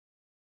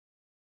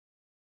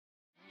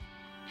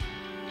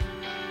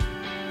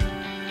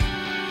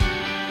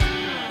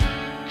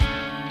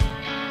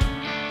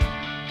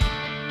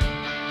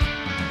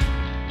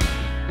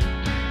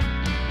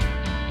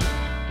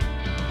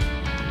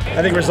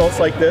I think results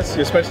like this,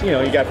 especially,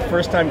 you got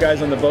first-time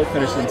guys on the boat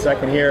finishing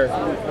second here,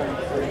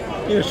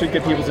 should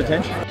get people's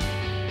attention.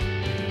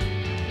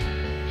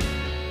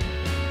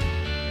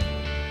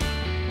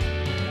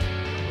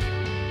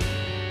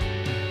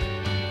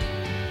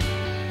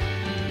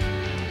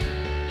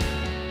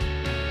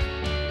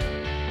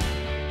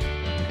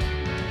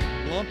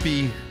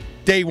 Lumpy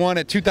day one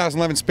at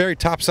 2011 Sperry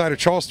Topside of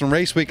Charleston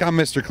Race Week. I'm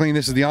Mr. Clean.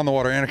 This is the On the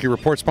Water Anarchy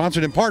Report,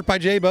 sponsored in part by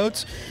J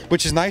Boats,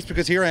 which is nice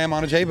because here I am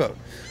on a J boat,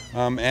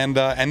 and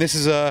this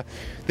is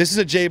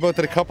a J boat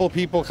that a couple of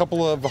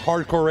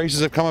hardcore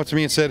racers have come up to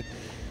me and said,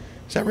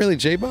 "Is that really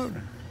J boat?"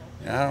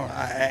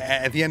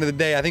 At the end of the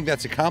day, I think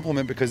that's a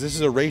compliment because this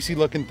is a racy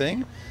looking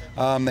thing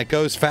that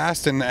goes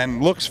fast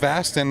and looks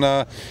fast and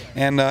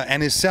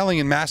is selling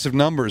in massive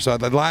numbers.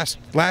 The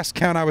last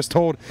count I was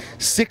told,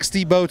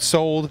 60 boats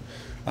sold.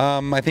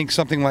 I think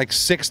something like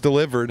 6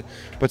 delivered,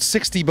 but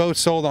 60 boats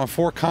sold on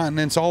 4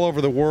 continents all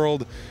over the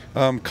world,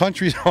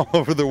 countries all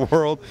over the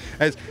world.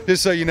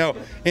 Just so you know,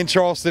 in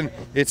Charleston,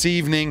 it's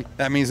evening.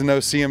 That means the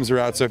no-see-ums are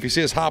out. So if you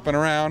see us hopping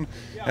around,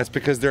 that's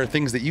because there are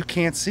things that you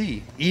can't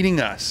see, eating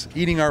us,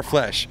 eating our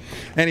flesh.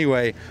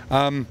 Anyway,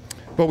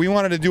 but we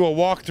wanted to do a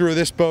walkthrough of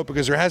this boat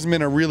because there hasn't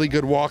been a really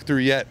good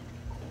walkthrough yet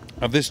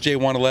of this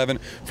J111.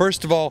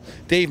 First of all,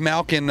 Dave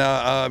Malkin,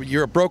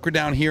 you're a broker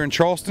down here in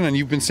Charleston, and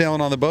you've been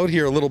sailing on the boat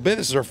here a little bit.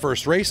 This is our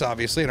first race,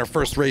 obviously, and our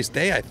first race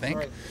day, I think.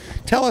 Right.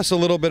 Tell us a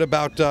little bit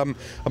about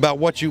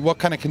what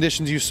kind of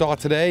conditions you saw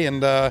today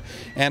and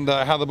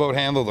how the boat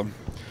handled them.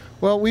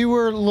 Well, we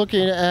were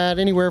looking at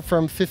anywhere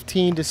from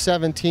 15 to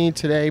 17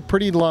 today,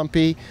 pretty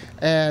lumpy,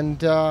 and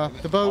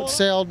the boat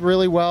sailed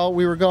really well.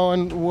 We were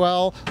going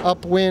well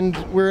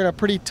upwind. We're in a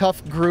pretty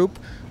tough group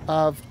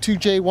of 2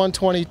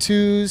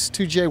 J122s,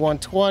 2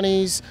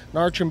 J120s, an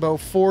Archambault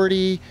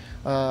 40,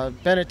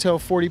 Beneteau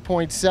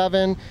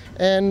 40.7,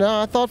 and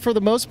I thought for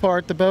the most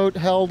part the boat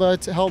held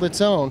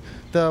its own.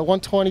 The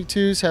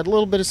 122s had a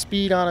little bit of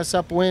speed on us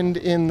upwind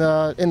in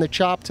the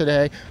chop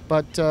today,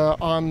 but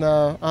on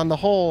the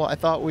whole, I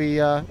thought we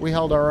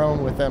held our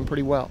own with them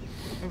pretty well.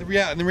 The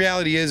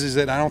reality is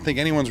that I don't think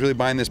anyone's really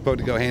buying this boat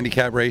to go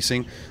handicap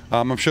racing.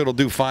 I'm sure it'll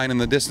do fine in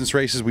the distance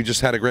races. We just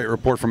had a great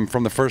report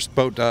from the first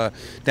boat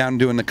down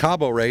doing the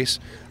Cabo race.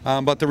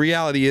 But the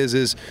reality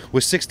is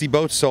with 60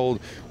 boats sold,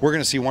 we're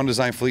going to see One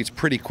Design fleets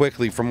pretty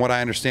quickly. From what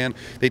I understand,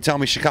 they tell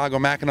me Chicago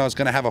Mackinac is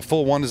going to have a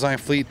full One Design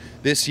fleet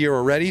this year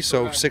already,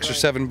 so 6 or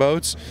 7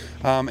 boats,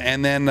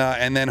 and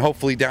then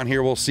hopefully down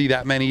here we'll see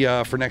that many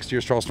for next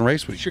year's Charleston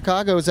Race Week.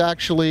 Chicago's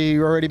actually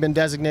already been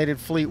designated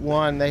Fleet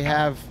 1. They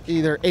have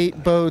either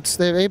 8 boats.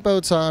 They have 8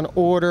 boats on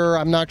order.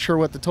 I'm not sure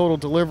what the total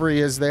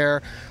delivery is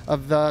there.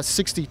 Of the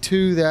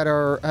 62 that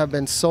have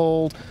been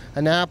sold,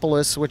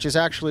 Annapolis, which is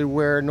actually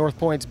where North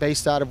Point's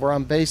based out of, where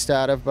I'm based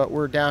out of, but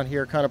we're down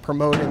here kind of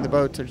promoting the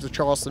boat to the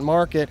Charleston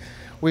market.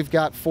 We've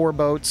got 4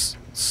 boats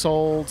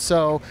sold,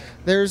 so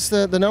there's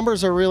the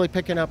numbers are really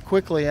picking up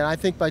quickly, and I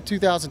think by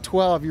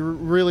 2012 you're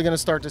really going to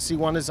start to see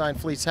One Design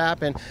fleets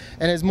happen.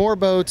 And as more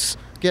boats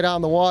get out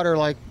on the water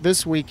like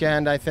this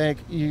weekend, I think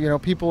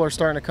people are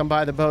starting to come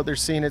by the boat. They're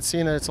seeing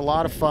that it's a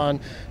lot of fun,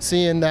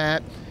 seeing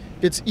that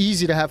it's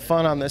easy to have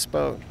fun on this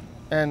boat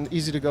and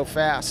easy to go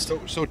fast.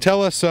 So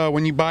tell us,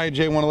 when you buy a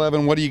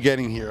J111, what are you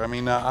getting here? I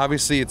mean,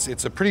 obviously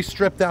it's a pretty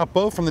stripped out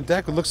boat from the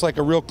deck. It looks like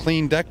a real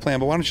clean deck plan,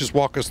 but why don't you just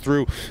walk us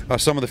through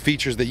some of the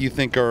features that you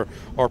think are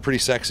pretty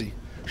sexy?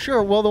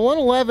 Sure. Well, the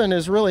 111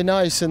 is really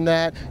nice in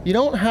that you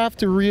don't have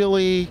to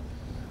really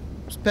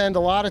spend a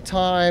lot of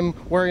time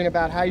worrying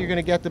about how you're going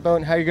to get the boat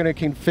and how you're going to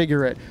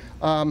configure it.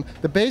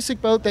 The basic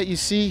boat that you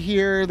see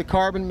here, the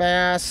carbon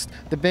mast,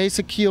 the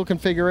basic keel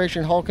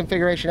configuration, hull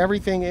configuration,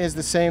 everything is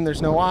the same.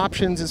 There's no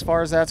options as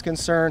far as that's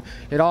concerned.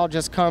 It all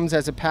just comes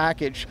as a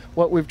package.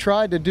 What we've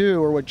tried to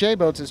do, or what J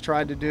Boats has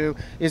tried to do,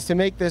 is to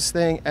make this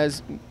thing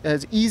as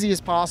easy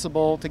as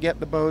possible to get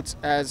the boats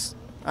as,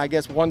 I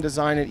guess, One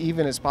Design and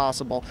even as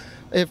possible.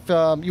 If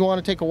you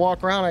want to take a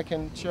walk around, I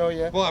can show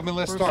you. Well, I mean,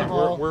 let's start.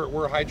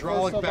 We're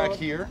hydraulic back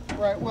here.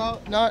 Right.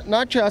 Well,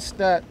 not just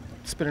that.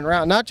 Spinning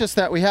around. Not just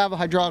that we have a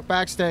hydraulic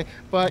backstay,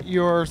 but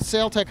your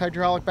Sailtech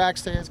hydraulic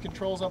backstay has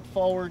controls up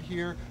forward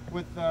here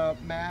with the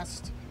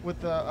mast,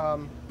 with the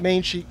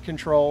main sheet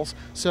controls.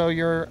 So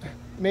your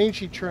main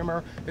sheet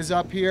trimmer is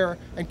up here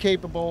and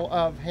capable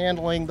of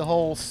handling the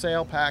whole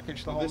sail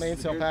package, the whole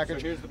mainsail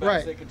package. So here's the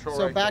backstay control.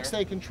 So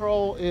backstay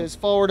control is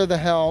forward of the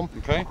helm.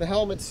 Okay. The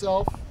helm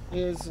itself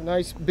is a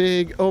nice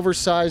big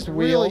oversized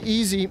wheel. Really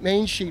easy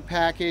main sheet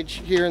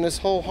package here in this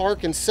whole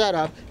Harken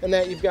setup, and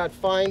that you've got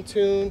fine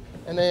tune,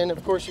 and then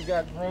of course you've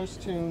got gross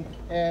tune.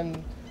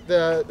 And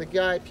the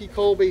guy P.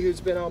 Colby, who's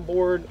been on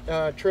board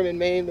Trim and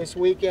Main this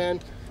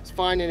weekend, is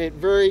finding it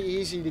very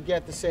easy to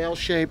get the sail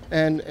shape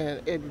and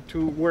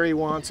to where he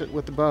wants it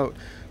with the boat.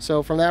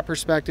 So from that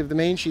perspective, the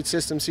main sheet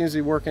system seems to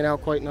be working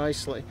out quite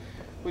nicely.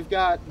 We've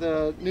got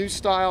the new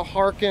style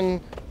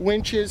Harken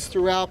winches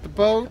throughout the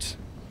boat.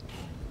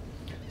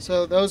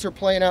 So those are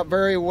playing out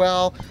very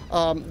well.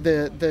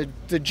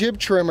 The jib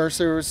trimmers,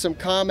 there was some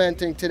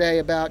commenting today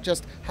about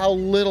just how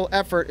little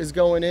effort is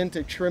going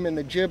into trimming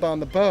the jib on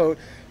the boat,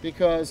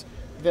 because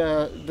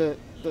the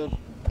the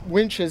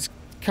winches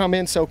come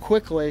in so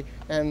quickly,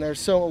 and there's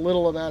so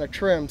little amount of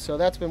trim, so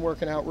that's been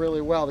working out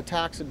really well. The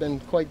tacks have been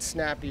quite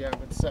snappy, I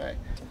would say.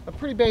 A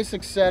pretty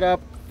basic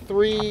setup.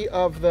 3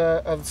 of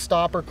the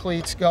stopper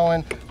cleats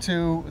going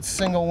to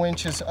single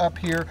winches up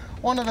here.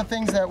 One of the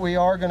things that we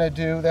are going to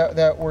do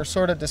that we're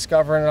sort of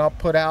discovering, and I'll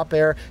put out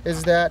there,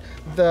 is that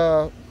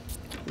the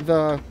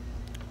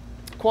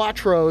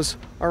Quattros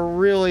are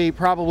really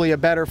probably a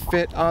better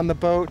fit on the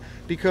boat,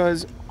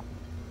 because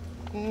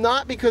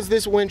not because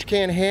this winch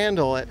can't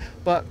handle it,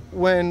 but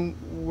when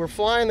we're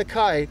flying the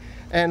kite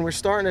and we're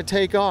starting to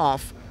take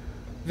off,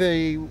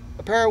 the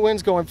apparent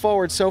wind's going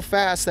forward so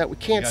fast that we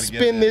can't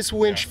spin this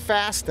winch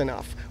fast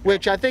enough,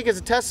 which I think is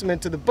a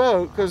testament to the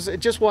boat, because it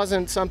just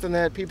wasn't something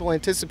that people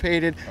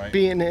anticipated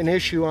being an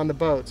issue on the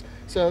boats.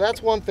 So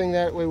that's one thing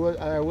that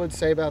I would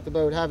say about the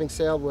boat, having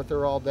sailed with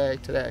her all day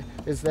today,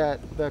 is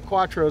that the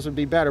Quattros would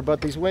be better, but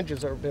these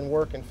winches have been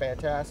working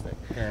fantastic.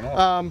 Fair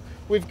enough.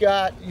 We've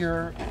got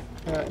your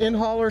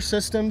in-hauler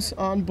systems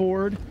on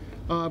board.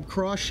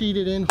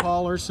 Cross-sheeted in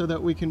haulers so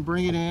that we can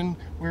bring it in.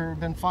 We've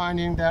been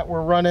finding that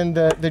we're running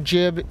the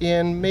jib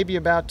in maybe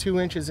about 2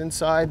 inches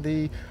inside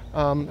the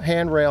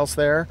handrails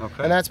there,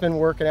 and that's been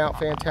working out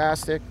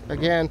fantastic.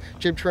 Again,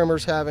 jib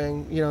trimmers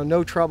having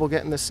no trouble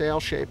getting the sail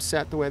shape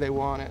set the way they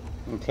want it.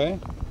 Okay.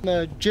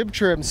 The jib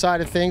trim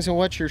side of things, and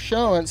what you're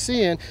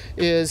seeing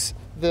is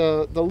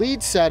the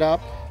lead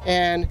setup.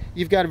 And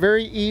you've got a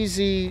very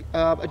easy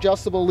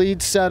adjustable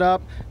lead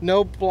setup,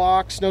 no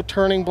blocks, no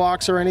turning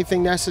blocks or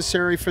anything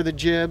necessary for the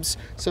jibs.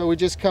 So we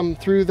just come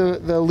through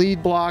the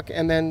lead block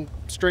and then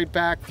straight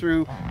back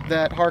through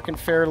that Harken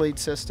Fair lead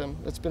system.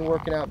 That's been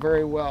working out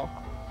very well.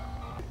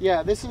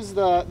 Yeah, this is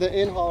the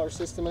in-hauler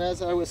system, and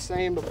as I was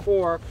saying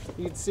before,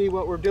 you can see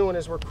what we're doing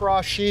is we're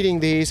cross-sheeting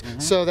these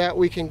so that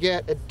we can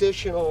get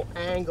additional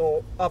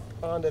angle up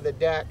onto the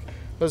deck.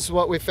 Because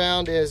what we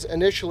found is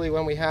initially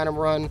when we had them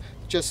run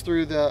just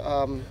through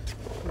the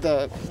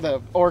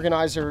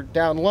organizer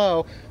down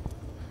low,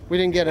 we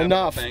didn't get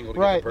enough.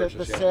 Right,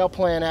 the sail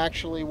plan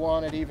actually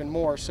wanted even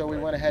more, so we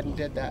went ahead and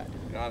did that.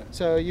 Got it.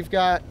 So you've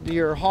got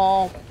your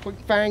Hall Quick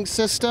Fang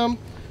system,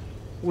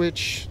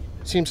 which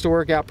seems to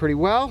work out pretty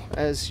well,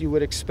 as you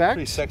would expect.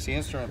 Pretty sexy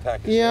instrument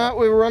package. Yeah,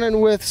 we're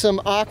running with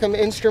some Occam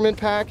instrument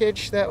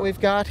package that we've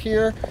got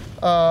here.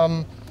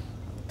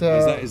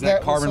 Is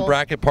that carbon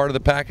bracket part of the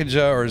package,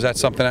 or is that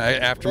something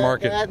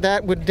aftermarket?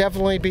 That would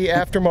definitely be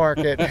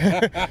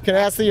aftermarket. Can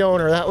ask the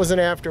owner. That was an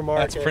aftermarket.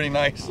 That's pretty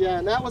nice. Yeah,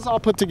 and that was all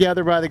put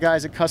together by the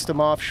guys at Custom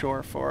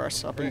Offshore for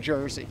us up in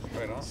Jersey.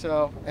 Right on.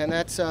 So, and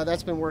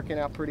that's been working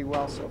out pretty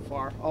well so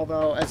far.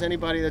 Although, as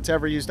anybody that's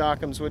ever used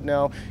Occams would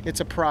know, it's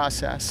a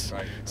process.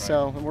 Right.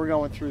 So, and we're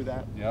going through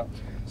that. Yep.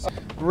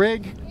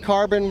 Rig,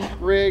 carbon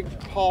rig,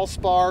 hull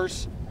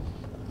spars,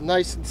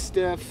 nice and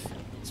stiff.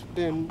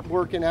 Been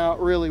working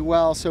out really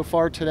well so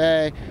far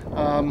today.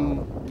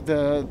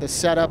 The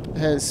setup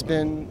has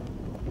been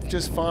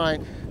just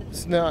fine.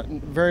 It's not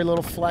very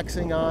little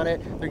flexing on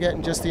it. They're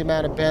getting just the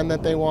amount of bend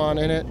that they want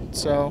in it,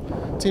 so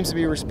it seems to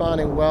be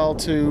responding well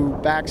to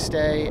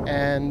backstay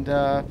and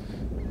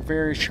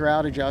various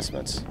shroud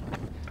adjustments.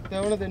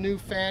 Now, one of the new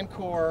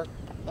Fancor,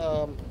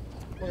 what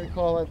do you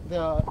call it,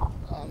 the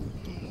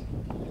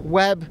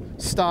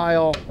web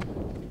style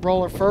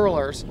roller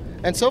furlers.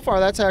 And so far,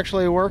 that's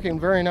actually working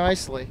very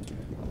nicely.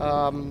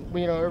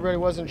 Everybody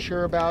wasn't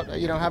sure about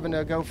having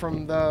to go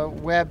from the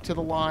web to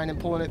the line and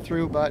pulling it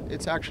through, but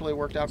it's actually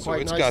worked out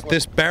quite nicely. So it's got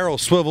this barrel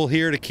swivel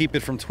here to keep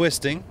it from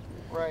twisting.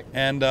 Right.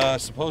 And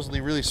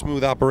supposedly really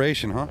smooth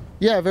operation, huh?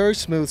 Yeah, very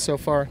smooth so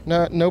far.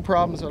 No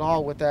problems at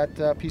all with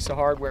that piece of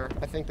hardware.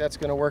 I think that's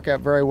going to work out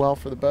very well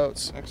for the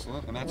boats.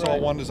 Excellent. And that's all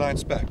one design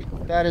spec.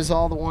 That is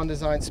all the one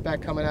design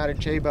spec coming out of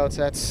J-Boats.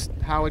 That's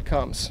how it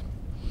comes.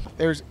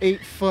 There's 8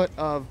 foot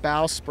of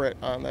bowsprit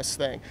on this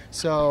thing.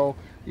 So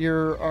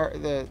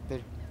the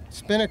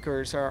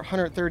spinnakers are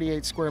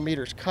 138 square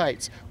meters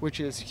kites, which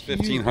is huge.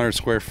 1,500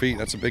 square feet.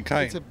 That's a big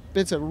kite.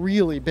 It's a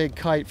really big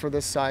kite for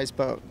this size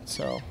boat.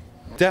 So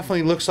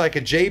definitely looks like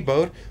a J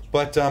boat,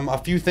 but a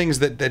few things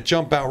that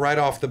jump out right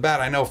off the bat.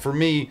 I know for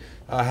me,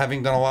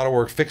 having done a lot of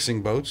work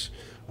fixing boats,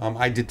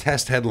 I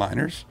detest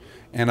headliners,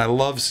 and I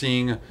love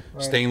seeing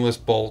stainless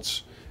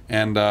bolts.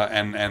 And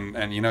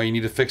you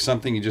need to fix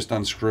something, you just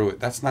unscrew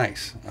it. That's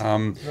nice.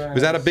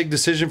 Was that a big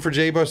decision for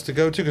J-Boats to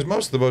go to? Because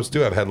most of the boats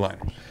do have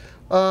headliners.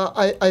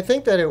 I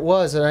think that it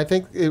was, and I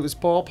think it was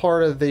all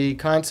part of the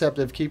concept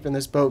of keeping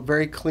this boat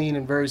very clean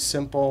and very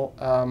simple,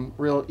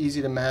 real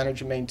easy to manage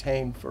and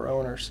maintain for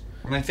owners.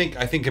 And I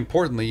think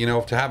importantly,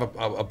 to have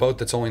a boat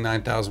that's only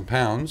 9,000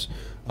 pounds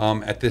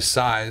at this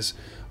size,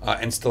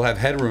 and still have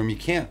headroom, you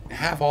can't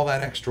have all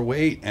that extra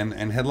weight, and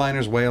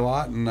headliners weigh a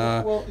lot. And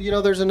well,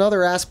 there's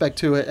another aspect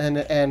to it,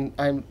 and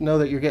I know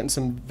that you're getting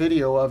some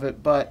video of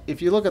it, but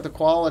if you look at the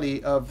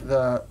quality of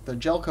the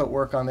gel coat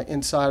work on the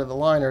inside of the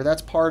liner,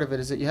 that's part of it,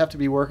 is that you have to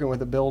be working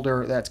with a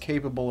builder that's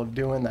capable of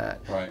doing that.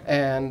 Right.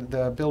 And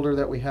the builder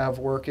that we have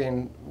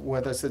working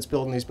with us that's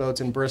building these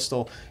boats in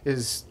Bristol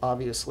is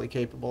obviously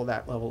capable of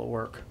that level of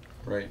work.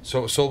 Right.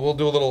 So we'll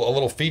do a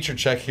little feature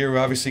check here. We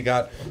obviously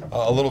got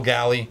a little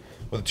galley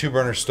with a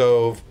 2-burner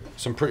stove,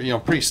 some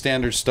pretty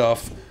standard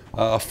stuff,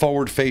 a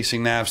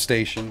forward-facing nav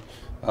station.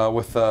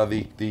 With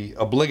the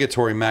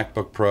obligatory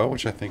MacBook Pro,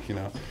 which I think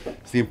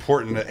is the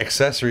important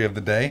accessory of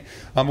the day.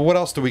 But what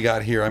else do we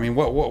got here? I mean,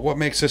 what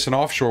makes this an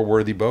offshore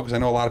worthy boat? Because I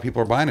know a lot of people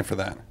are buying it for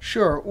that.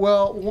 Sure.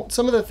 Well,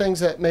 some of the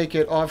things that make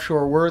it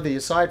offshore worthy,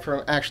 aside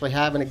from actually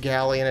having a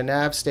galley and a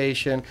nav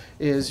station,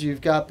 is you've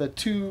got the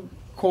 2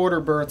 quarter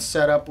berth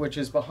setup, which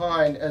is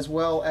behind, as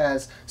well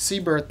as sea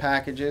berth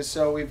packages.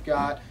 So we've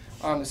got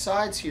on the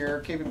sides here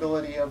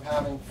capability of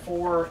having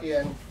 4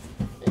 in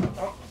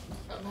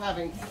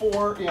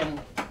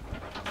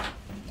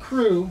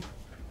crew,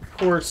 of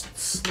course,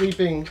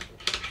 sleeping,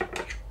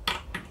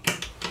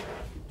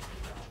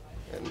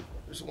 and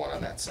there's one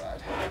on that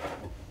side.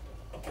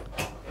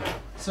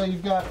 So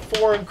you've got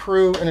 4 in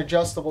crew and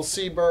adjustable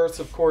sea berths.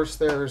 Of course,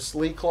 there's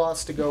lee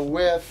cloths to go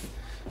with,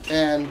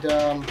 and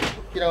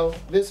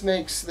this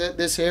makes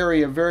this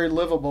area very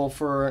livable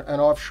for an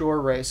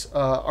offshore race.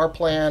 Our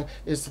plan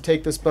is to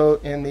take this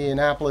boat in the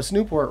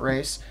Annapolis-Newport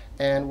race,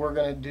 and we're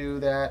going to do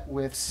that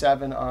with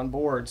 7 on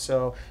board.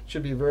 So it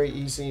should be very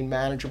easy and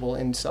manageable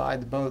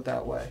inside the boat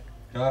that way.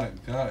 Got it.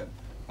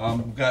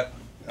 We've got,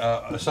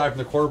 aside from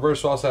the quarter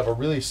berths, we also have a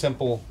really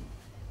simple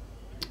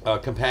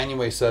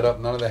companionway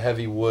setup. None of the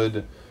heavy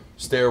wood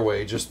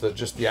stairway, just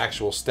the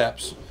actual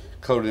steps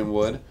coated in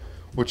wood,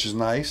 which is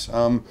nice.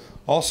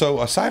 Also,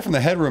 aside from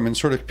the headroom, and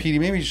sort of, Petey,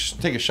 maybe you should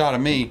take a shot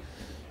of me.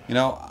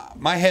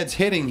 My head's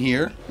hitting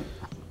here.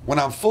 When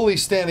I'm fully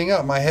standing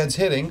up, my head's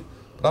hitting.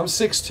 I'm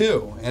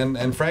 6'2",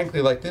 and frankly,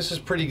 like, this is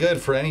pretty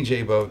good for any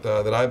J-boat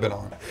that I've been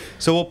on.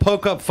 So we'll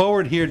poke up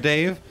forward here,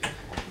 Dave,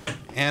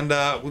 and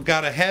we've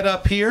got a head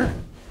up here.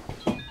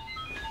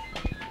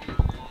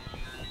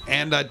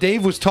 And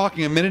Dave was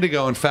talking a minute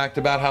ago, in fact,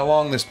 about how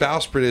long this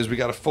bowsprit is. We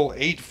got a full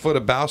 8 foot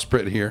of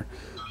bowsprit here,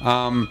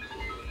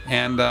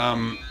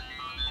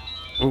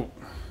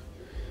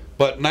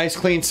 but nice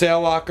clean sail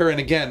locker, and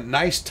again,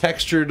 nice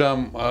textured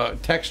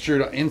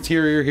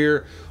interior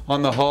here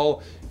on the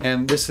hull.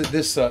 And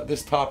this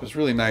top is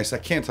really nice. I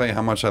can't tell you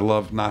how much I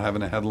love not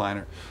having a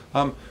headliner.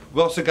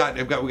 We also got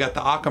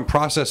the Occam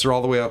processor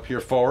all the way up here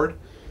forward,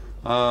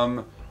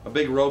 a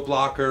big rope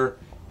locker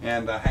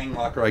and a hang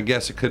locker, I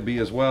guess it could be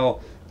as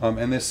well,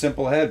 and this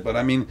simple head. But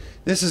I mean,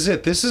 this is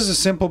it. This is a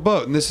simple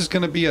boat, and this is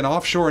going to be an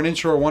offshore and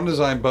inshore one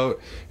design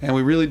boat. And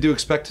we really do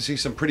expect to see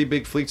some pretty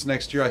big fleets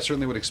next year. I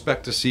certainly would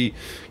expect to see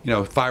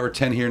 5 or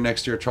 10 here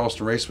next year at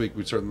Charleston Race Week.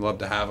 We'd certainly love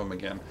to have them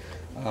again.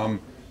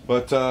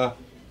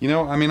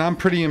 I mean, I'm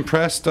pretty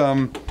impressed,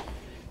 in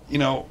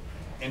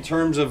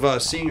terms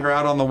of seeing her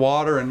out on the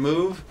water and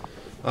move.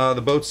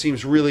 The boat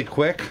seems really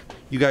quick.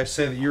 You guys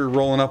say that you're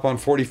rolling up on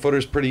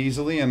 40-footers pretty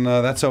easily, and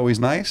that's always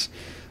nice.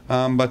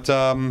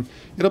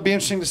 It'll be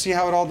interesting to see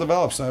how it all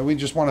develops. We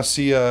just want to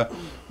see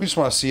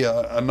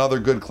another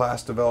good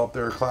class develop.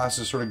 There are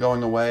classes sort of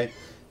going away,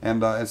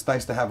 and it's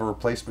nice to have a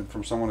replacement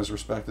from someone as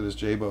respected as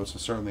J-boats,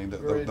 and certainly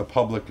the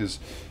public is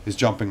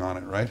jumping on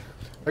it, right?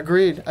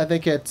 Agreed. I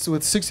think it's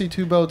with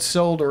 62 boats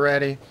sold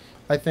already.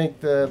 I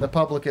think the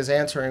public is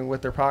answering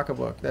with their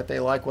pocketbook that they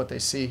like what they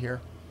see here.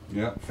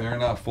 Yeah, fair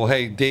enough. Well,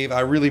 hey, Dave, I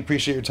really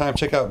appreciate your time.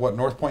 Check out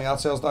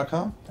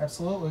NorthPointYachtSales.com?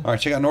 Absolutely. All right,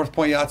 check out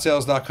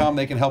NorthPointYachtSales.com.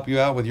 They can help you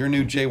out with your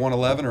new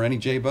J111 or any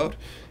J-boat.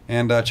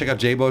 And check out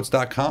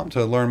jboats.com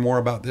to learn more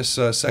about this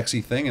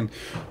sexy thing. And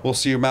we'll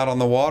see you out on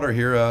the water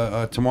here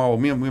tomorrow.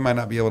 We might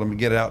not be able to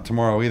get it out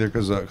tomorrow either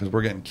because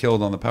we're getting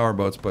killed on the power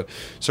boats. But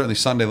certainly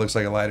Sunday looks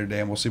like a lighter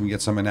day, and we'll see if we can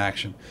get some in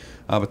action.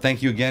 But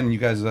thank you again. You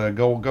guys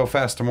go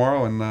fast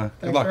tomorrow, and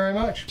good luck. Thanks very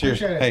much. Cheers.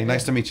 Appreciate it. Hey,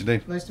 nice to meet you,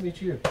 Dave. Nice to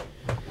meet you.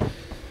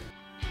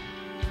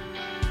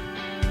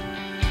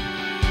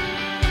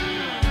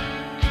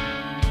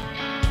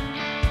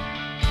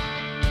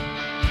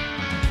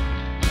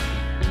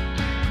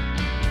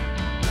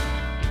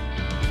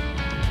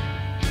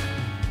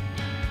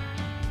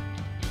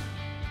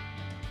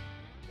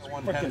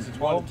 It's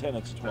 12, 10,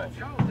 it's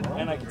 12.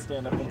 And I can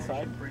stand up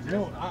inside.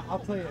 No, I'll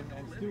tell you,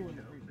 and Stu.